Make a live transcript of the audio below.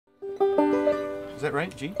Is that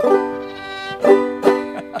right, Gene?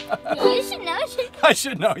 You should know. I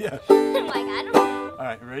should know, yeah. I'm like, I don't know. All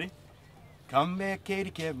right, ready? Come back,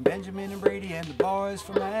 Katy, Kevin, Benjamin, and Brady, and the boys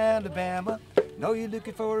from Alabama. Know you're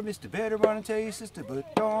looking for a Mr. Better run and tell your sister,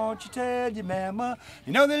 but don't you tell your mama.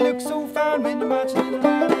 You know they look so fine when they're marching in the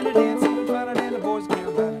line and they're dancing finer than the boys in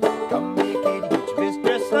Carolina. Come back, Katy, get your best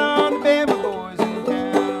dress on, the Bama boys in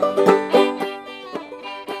town.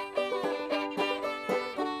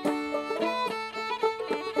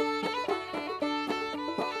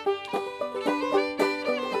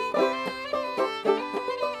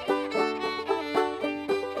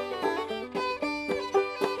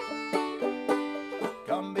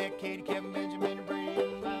 Come back, Katy, Kevin, Benjamin, and Brady,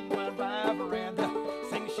 and my veranda.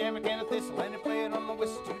 Sing the Americana thistle and they play it on the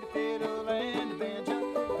whistle to the fiddle and the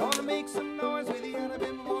banjo. Gonna make some noise with the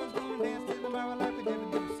Alabama boys, gonna dance to the Marum like we never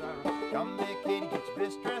do sorrow. Come back, Katy, get your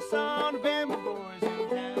best dress on, the Bama boys in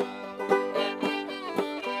town.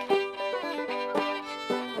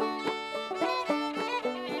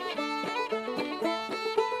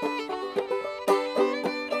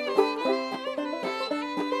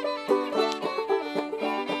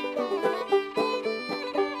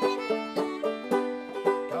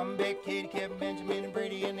 Katy, Kevin, Benjamin, and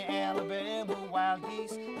Brady, and the Alabama Wild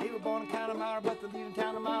Geese. They were born in Connemara, but they're leaving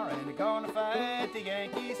Connemara, and they're gonna fight the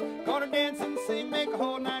Yankees. Gonna dance and sing, make a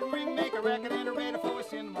whole night ring, make a racket and a ready for us,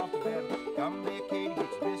 send them off to bed. Come back, Katy, get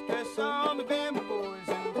your best dress on, the Bama boys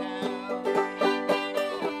in town.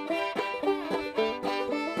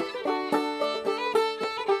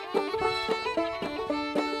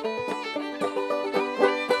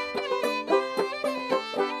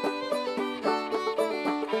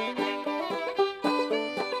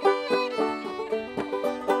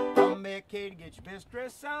 Katy, get your best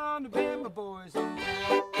dress on, the Bama boys in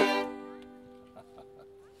town.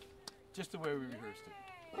 Just the way we rehearsed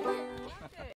it.